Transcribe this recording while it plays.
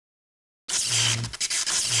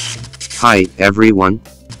Hi everyone,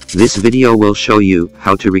 this video will show you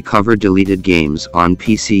how to recover deleted games on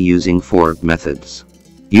PC using 4 methods.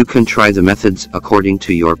 You can try the methods according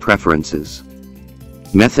to your preferences.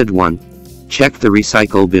 Method 1. Check the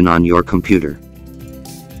recycle bin on your computer.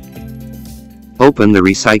 Open the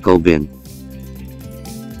recycle bin.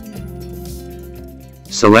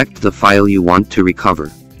 Select the file you want to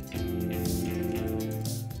recover.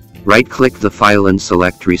 Right-click the file and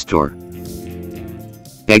select Restore.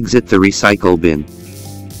 Exit the recycle bin.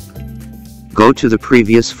 Go to the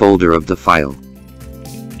previous folder of the file.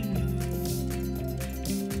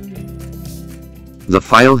 The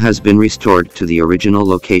file has been restored to the original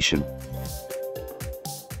location.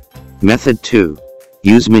 Method 2.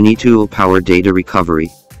 Use MiniTool Power Data Recovery.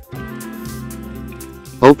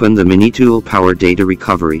 Open the MiniTool Power Data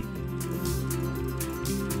Recovery.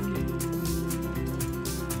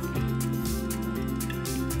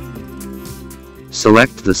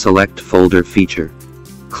 Select the Select Folder feature.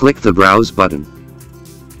 Click the Browse button.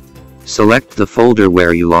 Select the folder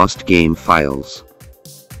where you lost game files.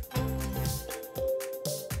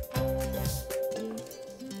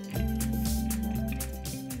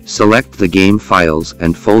 Select the game files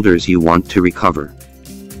and folders you want to recover.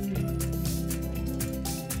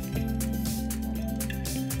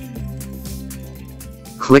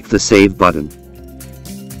 Click the Save button.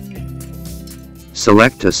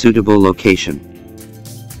 Select a suitable location.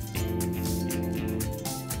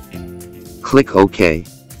 Click OK.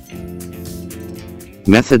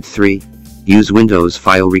 Method 3. Use Windows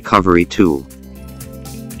File Recovery tool.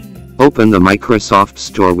 Open the Microsoft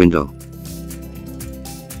Store window.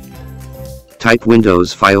 Type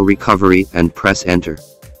Windows File Recovery and press Enter.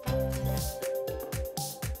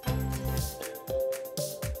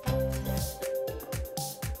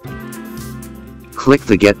 Click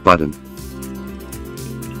the Get button.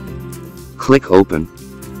 Click Open.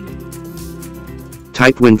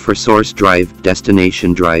 Type Win for source drive,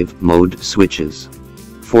 destination drive, mode switches.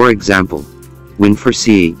 For example, Win for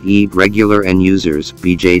CE, regular and users,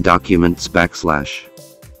 BJ documents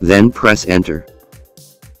 /. Then press Enter.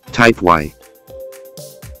 Type Y.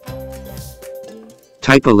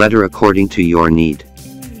 Type a letter according to your need.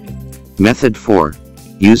 Method 4.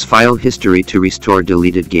 Use file history to restore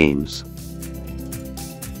deleted games.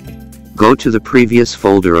 Go to the previous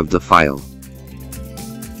folder of the file.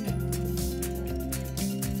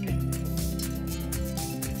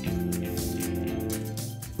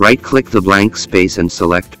 Right-click the blank space and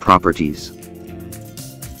select Properties.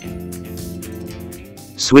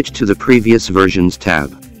 Switch to the Previous Versions tab.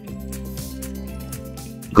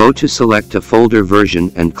 Go to Select a folder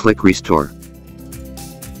version and click Restore.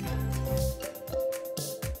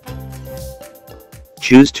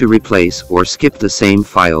 Choose to replace or skip the same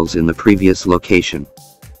files in the previous location.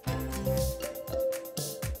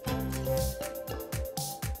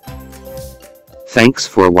 Thanks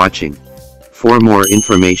for watching. For more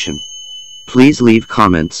information, please leave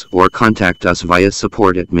comments or contact us via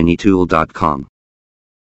support@minitool.com.